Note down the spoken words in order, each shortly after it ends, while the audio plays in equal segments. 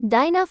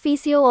Dyna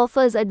Physio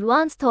offers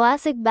advanced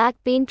thoracic back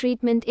pain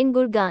treatment in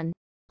Gurgaon.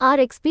 Our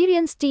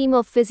experienced team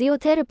of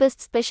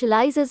physiotherapists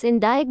specializes in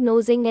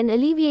diagnosing and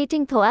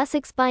alleviating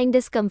thoracic spine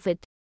discomfort.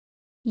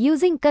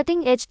 Using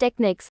cutting-edge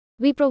techniques,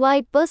 we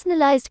provide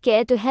personalized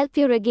care to help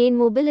you regain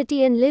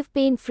mobility and live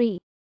pain-free.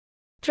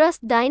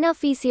 Trust Dyna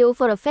Physio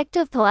for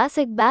effective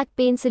thoracic back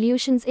pain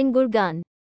solutions in Gurgaon.